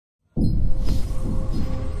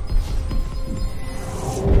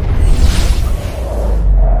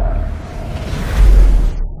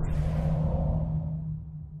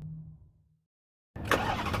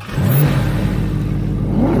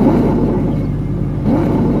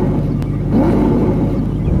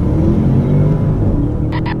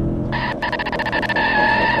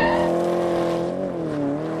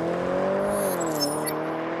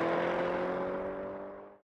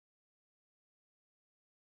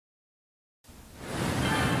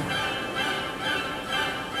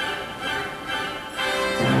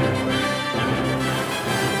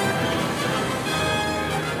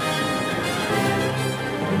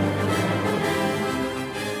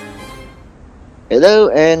Hello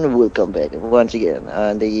and welcome back once again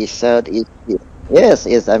on the Southeast.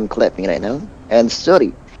 Yes, I'm clapping right now. And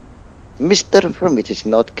sorry, Mr. Viermitz is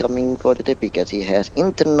not coming for today because he has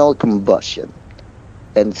internal combustion.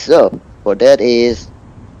 And so, for that is,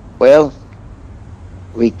 well,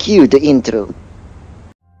 we cue the intro.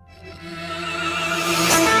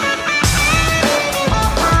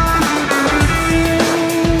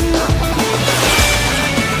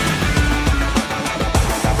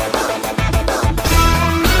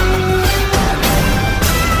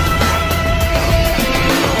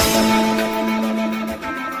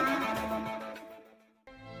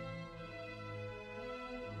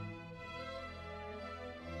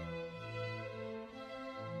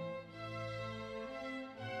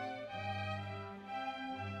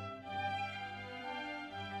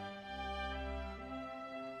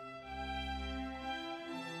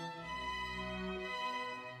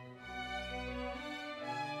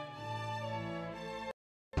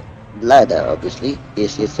 LADA, obviously.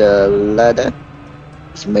 This is a LADA.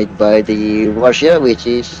 It's made by the Russia, which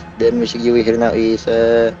is the music you will hear now is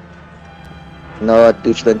not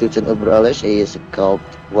Deutschland über alles. Is called,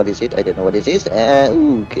 what is it? I don't know what it is.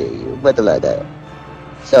 Okay, but the LADA.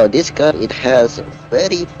 So this car, it has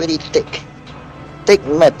very thick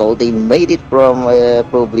metal. They made it from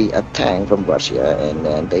probably a tank from Russia, and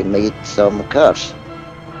then they made some cars.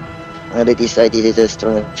 And they decided it is the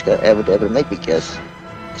strongest car ever made because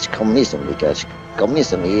it's communism. Because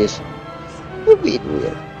communism is a bit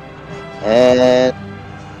weird.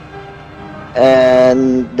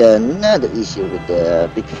 And another issue with the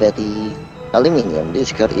big fatty aluminium.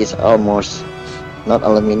 This car is almost not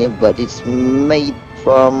aluminium, but it's made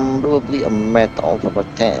from probably a metal from a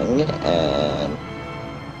tank and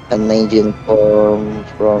an engine from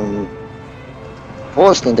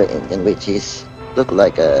four-cylinder engine, which is look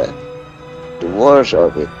like the worst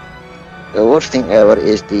of it. The worst thing ever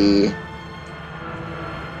is the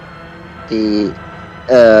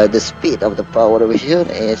speed of the power over here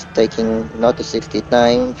is taking not to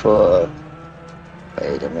 69 for,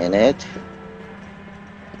 wait a minute,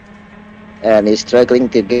 and is struggling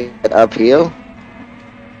to get uphill.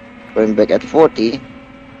 Going back at 40,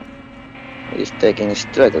 is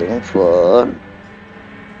struggling for.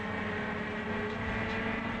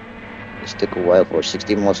 It took a while for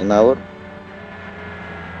 60 miles an hour.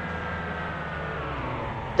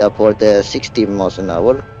 For the 60 miles an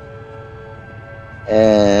hour,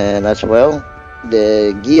 and as well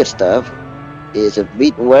the gear stuff is a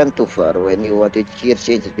bit went too far when you want to gear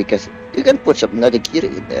changes because you can put some another gear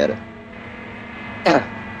in there.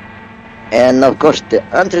 And of course the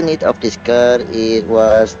underneath of this car it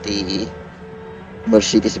was the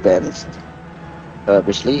Mercedes-Benz,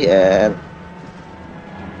 obviously, and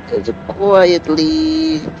it's a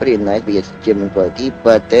quietly pretty nice because German quality,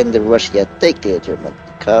 but then the Russia take the German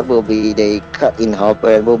car will be they cut in half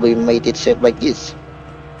and will be made it shape like this.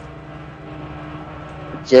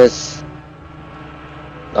 Just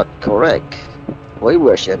not correct. Why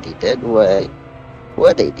Russia did that? Why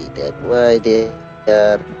they did that? Why they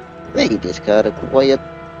are making this car quite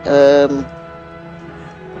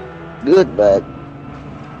good, but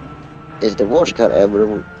it's the worst car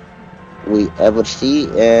ever we ever see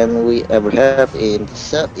and we ever have in the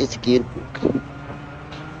Southeast Gearbook.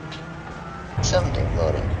 Something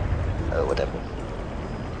boring. Whatever.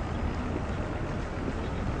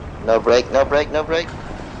 No brake.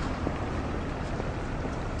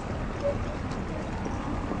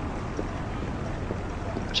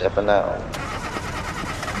 What's happening now?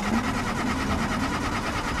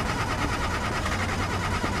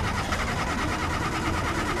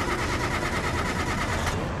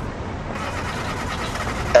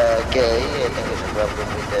 Okay, I think there's a problem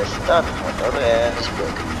with the starter motor and it's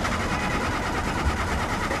broken.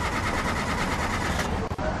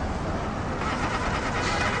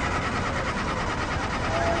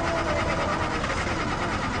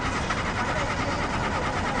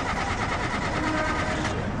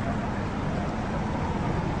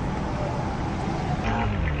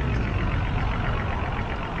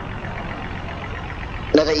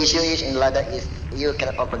 Another issue is in LADA is you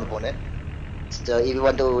cannot open the bonnet. So if you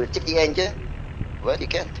want to check the engine, well you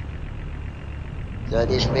can't. So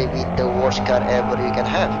this may be the worst car ever you can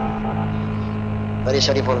have. Very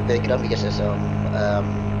sorry for the background because there's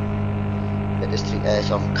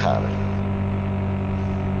some car.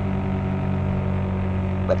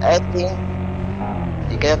 But I think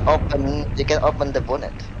you can open the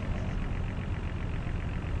bonnet.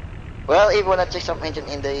 Well, if you wanna check some engine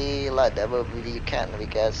in the LADA, probably you can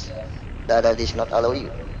because LADA does not allow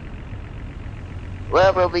you.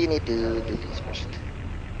 Well, probably you need to do this first.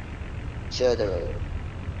 So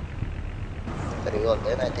Very well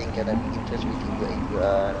then, I think gonna be interested with you if you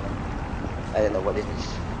are, I don't know what it is.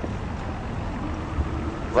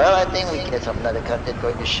 Well, I think we get some another content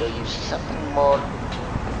going to show you something more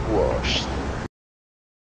worse.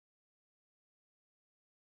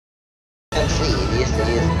 You can see this is the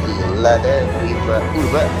LADA River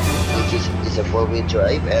Urba, which is a 4-wheel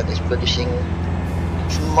drive and is producing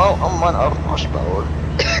small amount of horsepower.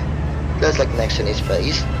 Just like Nexon is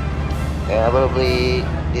faced. Probably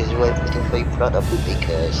this is why I'm very proud of it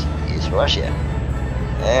because it's Russia.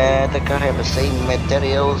 And the car have the same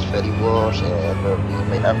materials, very worse, and probably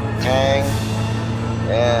made up tank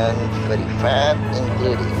and very fat,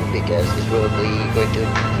 including because it's probably going to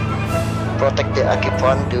protect the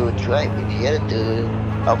occupant to drive it here to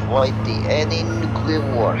avoid any nuclear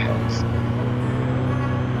warheads.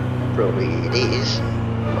 Probably it is.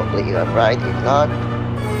 Probably you are right. If not,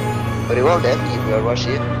 very well then. If you are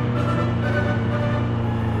Russia.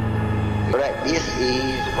 Alright, this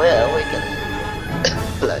is well we can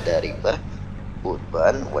LADA River,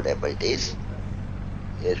 Urban, whatever it is.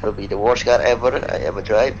 It's probably the worst car ever I ever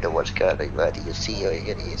drive. The worst car that you see here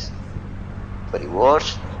is very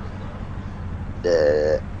worst.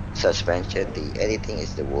 The suspension, the anything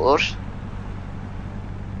is the worst.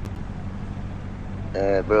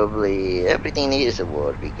 Probably everything is the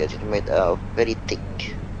worst because it's made of very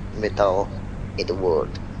thick metal in the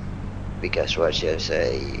world. Because Russia is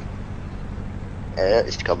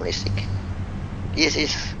it's communistic. This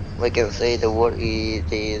is, we can say the word is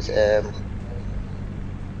the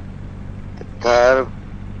car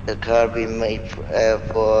being made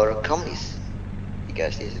for communists,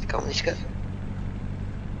 because this is a communist car.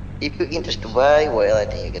 If you're interested to buy, well, I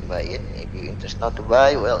think you can buy it. If you're interested not to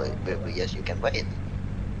buy, well, yes, you can buy it.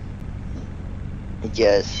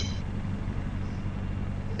 Just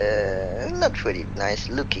not very nice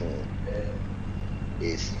looking.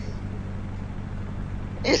 Is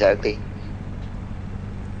ugly.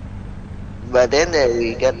 But then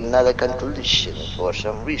we got another conclusion for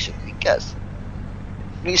some reason, because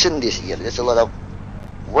recent this year there's a lot of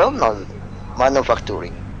well-known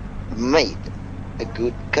manufacturing made a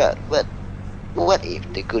good car. But what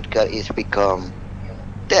if the good car is become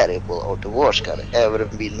terrible or the worst car ever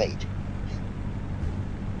been made?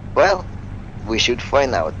 Well, we should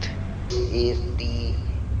find out. Is the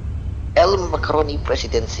El Macaroni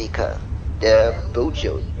presidency car, the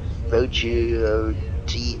Peugeot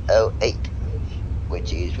T08,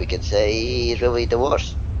 which is, we can say, is really the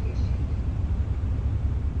worst.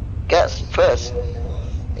 Because first,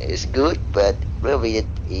 it's good, but really it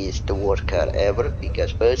is the worst car ever,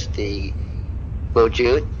 because first the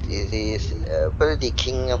Peugeot is the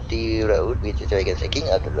king of the road, which is, I can say, king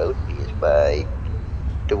of the road, is by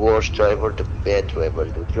the worst driver, the bad driver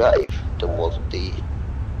to drive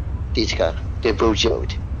this car, the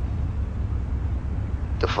Peugeot.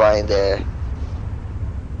 To find it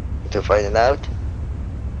out,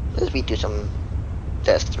 let's do some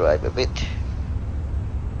test drive a bit.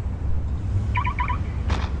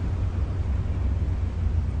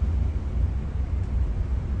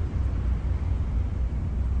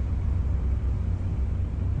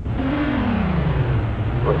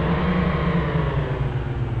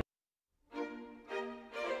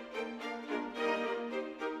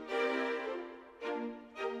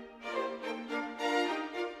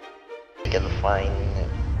 Can find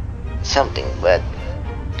something, but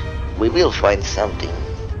we will find something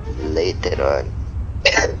later on.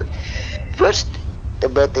 First, the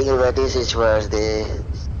bad thing about this is was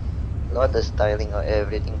not the styling or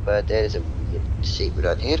everything, but there is a weird shape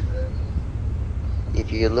around here.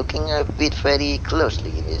 If you're looking a bit very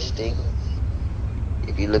closely in this thing,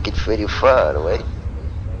 if you look it very far away,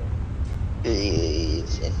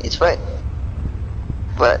 it's fine.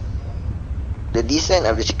 But the design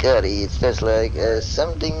of this car is just like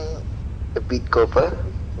something a bit copper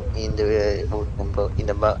in the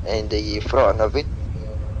front of it,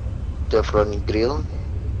 the front grille.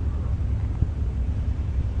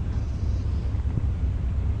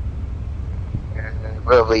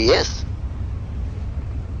 Probably yes.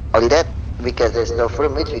 Only that, because there's no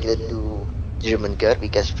Viermitz, we can do German car,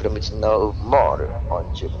 because Viermitz know more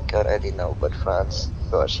on German car. I didn't know about France,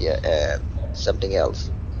 Russia, and something else.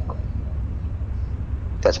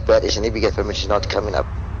 That's bad, isn't it? Because Viermitz is not coming up.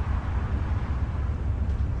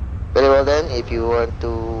 Very well then, if you want to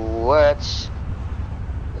watch,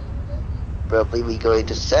 probably we going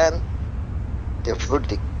to send the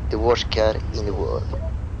verdict, the worst car in the world.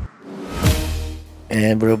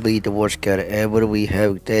 And probably the worst car ever. We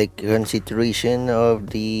have take consideration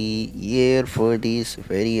of the year for this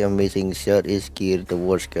very amazing Southeast gear. The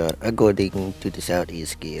worst car according to the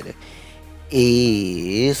Southeast gear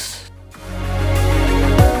is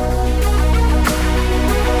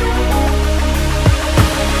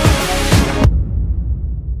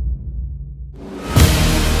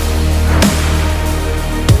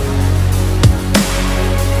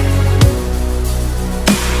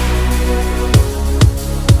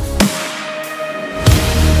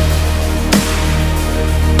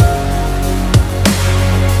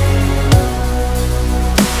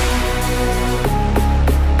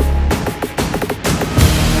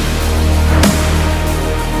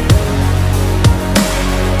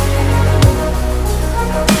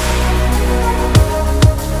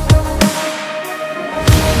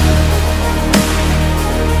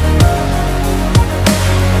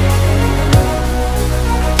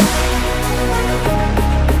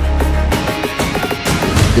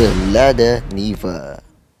the LADA Niva.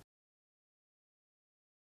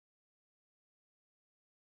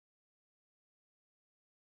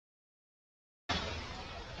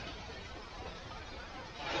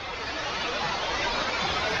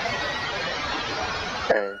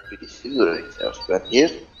 And pretty sure it's our spot here.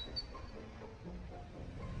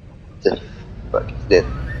 The fuck is that?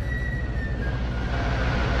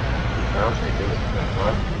 Sounds like there was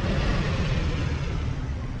one.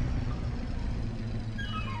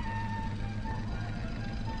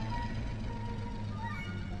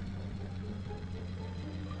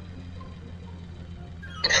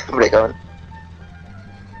 Break on.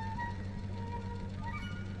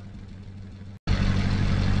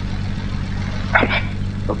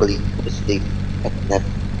 Probably mistake at that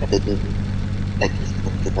at the like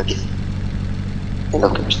the nuggets. And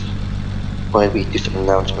of course, when we do some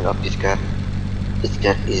announcement of this car is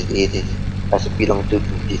it as it belong to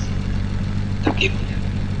this document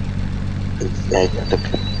inside of the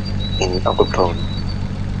in our phone.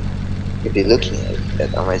 If you're looking at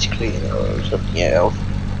that on my screen or something else,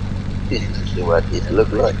 this is what it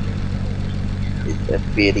looks like. It's a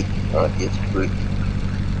very it's pretty.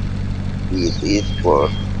 This is for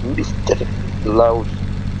Mr. Loud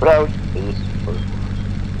Proud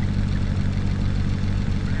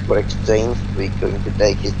for exchange. We're going to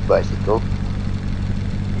take his bicycle.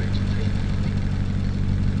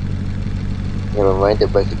 Never mind, the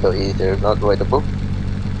bicycle is not rideable.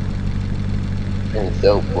 And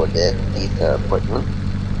so for that appointment,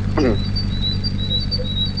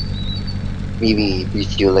 maybe we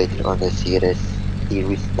see you later on the series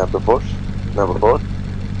number four,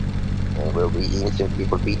 and we'll be in some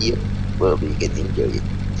people video where we can enjoy it.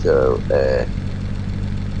 So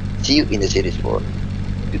see you in the series 4.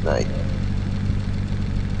 Good night.